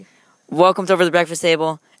Welcome to Over the Breakfast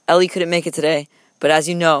Table. Ellie couldn't make it today, but as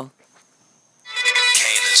you know,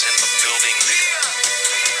 Kane is in the building, nigga.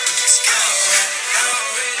 Let's go.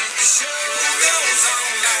 Already the show goes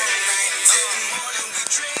on all night till the morning. We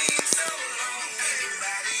dream so long.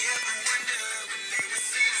 Anybody ever wonder when they would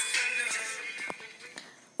see the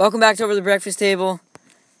sun? welcome back to Over the Breakfast Table.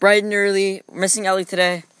 Bright and early. We're missing Ellie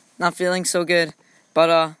today. Not feeling so good,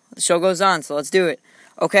 but the show goes on, so let's do it.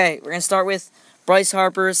 Okay, we're gonna start with Bryce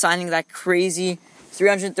Harper signing that crazy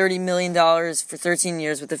 $330 million for 13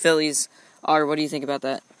 years with the Phillies. What do you think about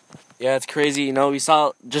that? Yeah, it's crazy. You know, we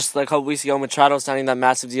saw just like a couple weeks ago Machado signing that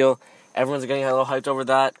massive deal. Everyone's getting a little hyped over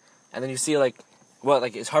that. And then you see,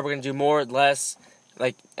 is Harper going to do more, less?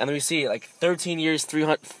 And then we see, 13 years,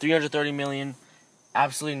 $330 million.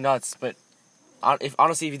 Absolutely nuts. But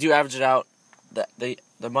if you do average it out,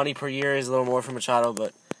 the money per year is a little more for Machado.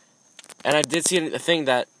 And I did see a thing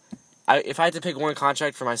that if I had to pick one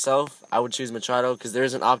contract for myself, I would choose Machado because there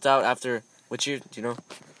is an opt-out after, which year, do you know?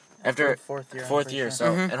 After fourth year.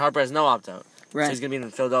 So and Harper has no opt-out. Right. So he's going to be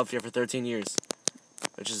in Philadelphia for 13 years,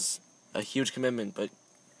 which is a huge commitment. But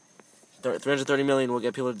 $330 million will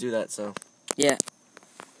get people to do that. So Yeah,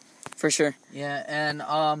 for sure. Yeah, and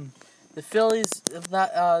the Phillies,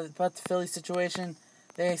 about the Phillies situation,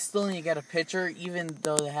 they still need to get a pitcher, even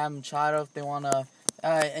though they have Machado if they want to,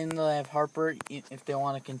 and though they have Harper if they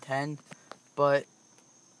want to contend. But,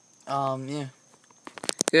 yeah.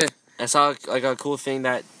 Good. I saw a cool thing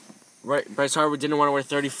that Bryce Harper didn't want to wear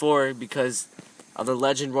 34 because of the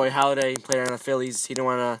legend Roy Halladay. He played on the Phillies. He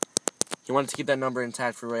wanted to keep that number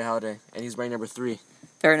intact for Roy Halladay, and he's wearing number 3.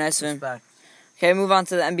 Very nice of him. Respect. Okay, move on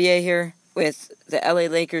to the NBA here with the LA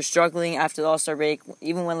Lakers struggling after the All-Star break,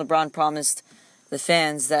 even when LeBron promised the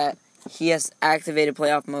fans that he has activated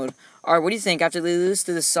playoff mode. What do you think after they lose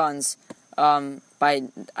to the Suns by,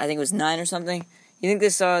 I think it was 9 or something? You think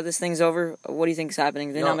this thing's over? What do you think is happening?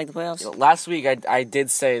 Did they not make the playoffs? Last week, I did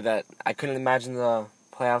say that I couldn't imagine the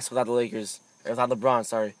playoffs without the Lakers, or without LeBron,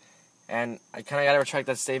 sorry. And I kind of got to retract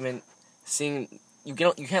that statement, seeing you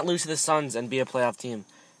can't lose to the Suns and be a playoff team.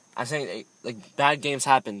 I'm saying, bad games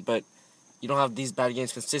happen, but you don't have these bad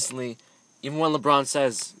games consistently. Even when LeBron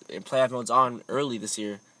says playoff mode's on early this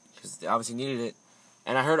year, because they obviously needed it.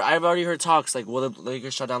 And I've already heard talks, will the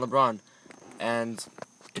Lakers shut down LeBron? And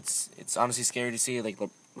it's honestly scary to see,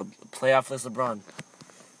 playoff-less LeBron.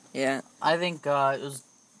 Yeah. I think it was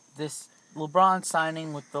this LeBron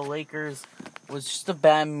signing with the Lakers was just a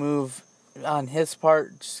bad move on his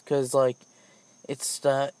part, just because it's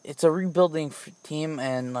a rebuilding team,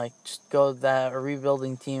 and just go that a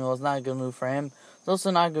rebuilding team was not a good move for him. It's also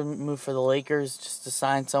not a good move for the Lakers just to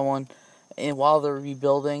sign someone while they're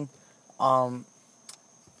rebuilding.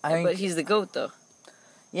 I think, But he's the GOAT, though.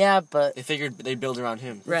 yeah, but They figured they'd build around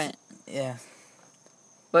him. Right. yeah.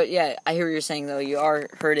 But yeah, I hear what you're saying, though. You are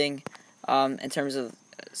hurting in terms of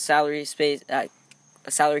salary space,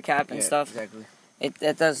 salary cap and stuff. Exactly.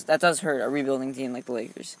 That does hurt a rebuilding team like the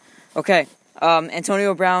Lakers. Okay,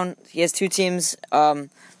 Antonio Brown, he has 2 teams, the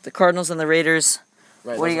Cardinals and the Raiders.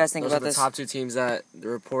 Right, What do you guys think about this? this? Those are the top 2 teams that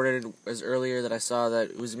reported as earlier that I saw that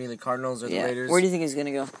it was the Cardinals or the Raiders. Where do you think he's going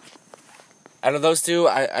to go? Out of those 2,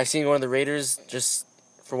 I seen one of the Raiders just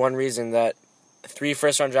for one reason, that 3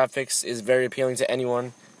 first-round draft picks is very appealing to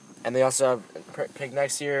anyone. And they also have a pick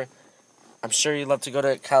next year. I'm sure you'd love to go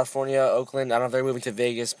to California, Oakland. I don't know if they're moving to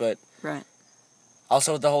Vegas, but... Right.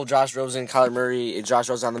 Also with the whole Josh Rosen, Kyler Murray, Josh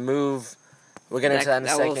Rosen on the move. We'll get into that in a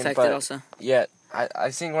second. That will affect but it also. Yeah, I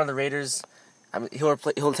seen one of the Raiders. I mean, he'll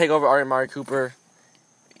take over Amari Cooper.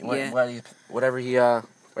 Whatever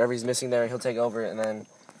he's missing there, he'll take over, and then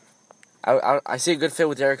I see a good fit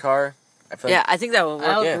with Derek Carr. I think that will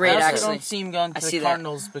work great, I also actually. don't see him going to see the that.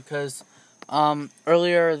 Cardinals because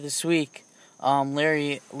earlier this week,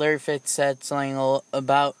 Larry Fitz said something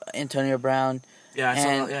about Antonio Brown. Yeah, I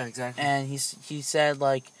saw that. Yeah, exactly. And he said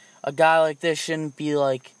a guy like this shouldn't be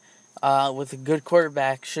with a good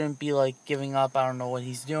quarterback shouldn't be giving up. I don't know what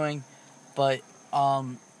he's doing, but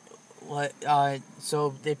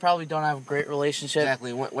so they probably don't have a great relationship.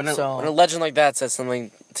 Exactly. When a legend like that says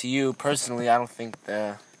something to you personally, I don't think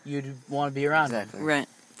you'd want to be around him. Exactly. Right,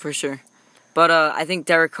 for sure. But I think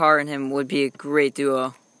Derek Carr and him would be a great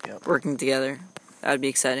duo working together. That would be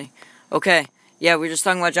exciting. Okay, yeah, we were just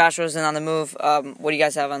talking about Josh Rosen on the move. What do you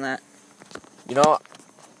guys have on that? You know,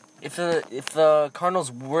 if the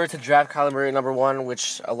Cardinals were to draft Kyler Murray number 1,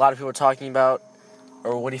 which a lot of people are talking about,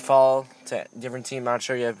 or would he fall to a different team, I'm not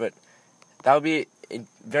sure yet, but that would be a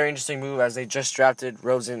very interesting move as they just drafted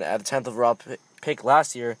Rosen at the 10th overall pick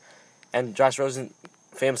last year, and Josh Rosen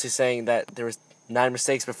famously saying that there was 9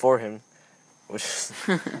 mistakes before him, which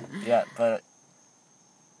yeah, but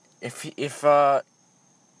if if the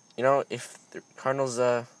Cardinals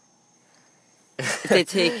If they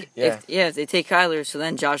take if they take Kyler, so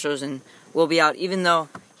then Josh Rosen will be out, even though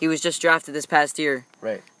he was just drafted this past year.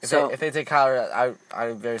 right. So- If they take Kyler,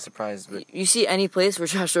 I'm very surprised. But You see any place where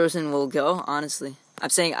Josh Rosen will go? Honestly, I'm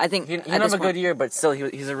saying I think he at didn't this have a point- good year, but still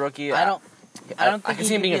he's a rookie. I don't think I can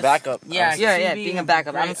see him he being a is- backup. Yeah, honestly. Yeah, being a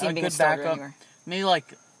backup. I don't see him being a good starter backup. anywhere. Maybe like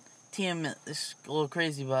team is a little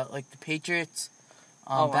crazy, but like the Patriots,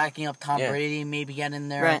 Oh, wow. backing up Tom Yeah. Brady, maybe get in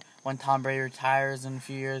there Right. when Tom Brady retires in a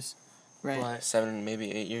few years. Right. But 7,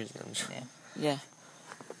 maybe 8 years. Yeah.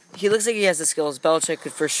 He looks like he has the skills. Belichick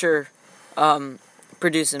could for sure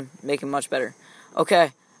produce him, make him much better.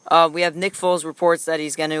 Okay. We have Nick Foles reports that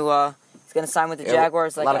he's gonna sign with the Yeah,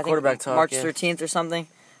 Jaguars a like lot of I think quarterback talk, March yeah. 13th or something.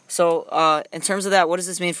 So in terms of that, what does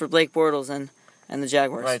this mean for Blake Bortles and the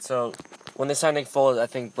Jaguars? Right. So when they sign Nick Foles, I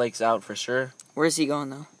think Blake's out for sure. Where is he going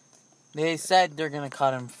though? they said they're gonna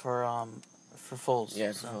cut him for Foles.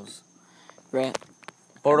 Yeah. so. Foles. Right.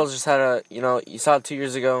 Bortles just had you saw it 2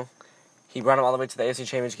 years ago. He brought him all the way to the AFC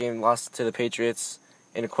Championship game, lost to the Patriots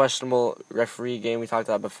in a questionable referee game we talked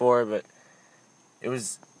about before, but it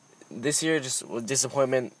was this year just with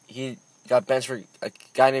disappointment. He got benched for a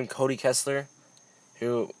guy named Cody Kessler,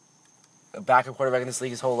 who a backup quarterback in this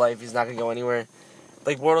league his whole life. He's not going to go anywhere.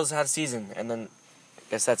 Blake Bortles had a season, and then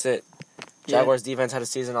I guess that's it. Yeah. Jaguars defense had a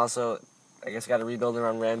season also. I guess got to rebuild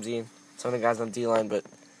around Ramsey, some of the guys on D-line, but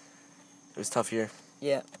it was a tough year.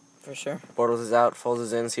 Yeah, for sure. Bortles is out, Foles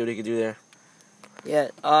is in, see what he can do there. Yeah.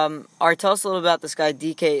 Art, tell us a little about this guy,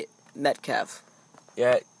 DK Metcalf.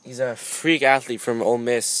 Yeah, he's a freak athlete from Ole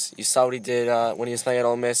Miss. You saw what he did when he was playing at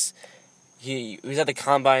Ole Miss. He was at the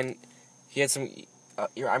combine. He had some.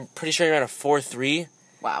 I'm pretty sure he ran a 4.3.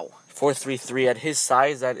 Wow. 4.33 at his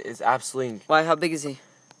size. That is absolutely. Why? How big is he?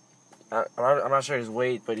 I'm not sure his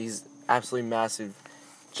weight, but he's absolutely massive,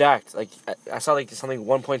 jacked. Like I saw like something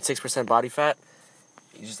 1.6% body fat.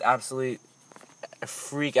 He's just absolutely a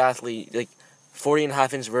freak athlete. Like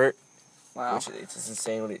 40.5-inch vert. Wow. Which it's just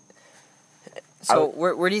insane. What he, So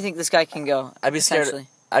where do you think this guy can go? I'd be scared. essentially?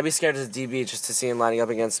 I'd be scared as a DB just to see him lining up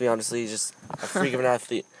against me. Honestly, he's just a freak of an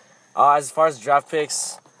athlete. As far as draft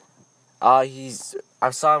picks, I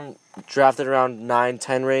saw him drafted around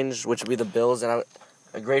 9-10 range, which would be the Bills, and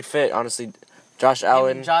a great fit. Honestly, Josh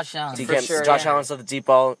Allen. Josh Allen. He For gets- sure, Josh yeah. Allen saw the deep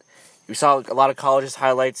ball. We saw a lot of college's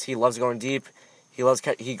highlights. He loves going deep.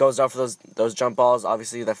 He goes out for those jump balls.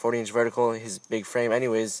 Obviously, that 40-inch vertical, his big frame.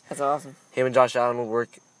 Anyways, That's awesome. him and Josh Allen will work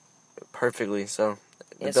perfectly. So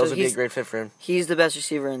the Yeah, Bills so would be a he's- great fit for him. He's the best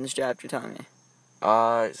receiver in this draft. You're telling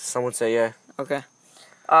me? Some would say yeah. Okay.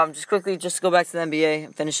 Just quickly, just to go back to the NBA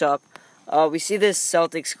and finish up. We see this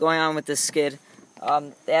Celtics going on with this skid.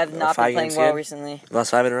 They have not been 5-game playing well skid? recently.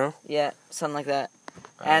 Lost 5 in a row. Yeah, something like that.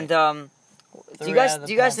 Alright. And do you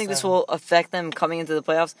guys think this will affect them coming into the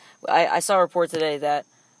playoffs? I saw a report today that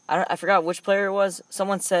I forgot which player it was.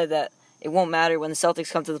 Someone said that it won't matter when the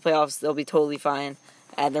Celtics come to the playoffs; they'll be totally fine,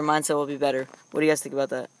 and their mindset will be better. What do you guys think about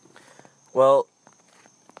that? Well,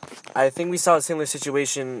 I think we saw a similar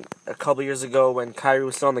situation a couple years ago when Kyrie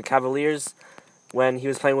was still on the Cavaliers, when he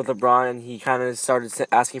was playing with LeBron and he kind of started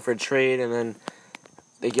asking for a trade, and then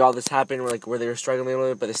all this happened where they were struggling a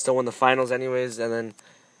little bit, but they still won the finals anyways. And then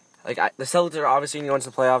the Celtics are obviously going to go into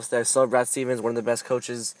the playoffs. They still have Brad Stevens, one of the best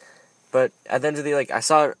coaches. But at the end of the day, I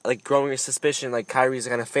saw growing suspicion, Kyrie's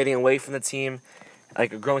kind of fading away from the team. A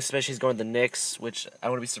growing suspicion he's going to the Knicks, which I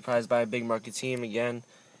wouldn't be surprised by, a big market team again.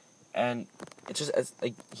 And it's just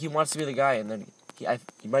he wants to be the guy, and then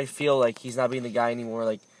he might feel like he's not being the guy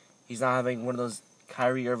anymore. He's not having one of those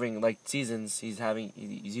Kyrie Irving seasons he's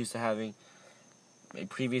used to having in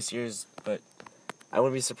previous years. But I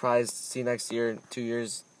wouldn't be surprised to see next year, 2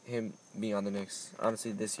 years, him being on the Knicks.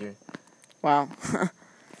 Honestly, this year. Wow.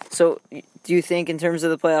 So, do you think in terms of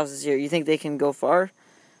the playoffs this year, you think they can go far?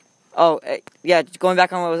 Oh, yeah. Going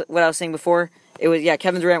back on what I was saying before, it was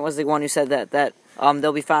Kevin Durant was the one who said that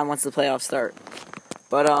they'll be fine once the playoffs start.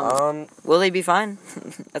 But will they be fine?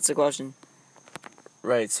 That's the question.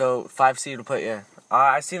 Right. So 5 seed will play. Yeah.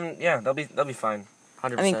 I see them. Yeah, they'll be fine.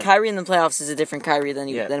 100%. I mean, Kyrie in the playoffs is a different Kyrie than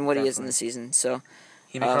what he is in definitely. the season. So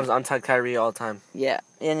He becomes untied Kyrie all the time. yeah,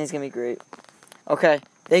 and he's gonna be great. Okay,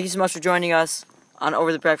 thank you so much for joining us on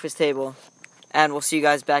Over the Breakfast Table, and we'll see you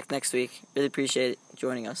guys back next week. Really appreciate it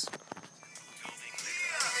joining us.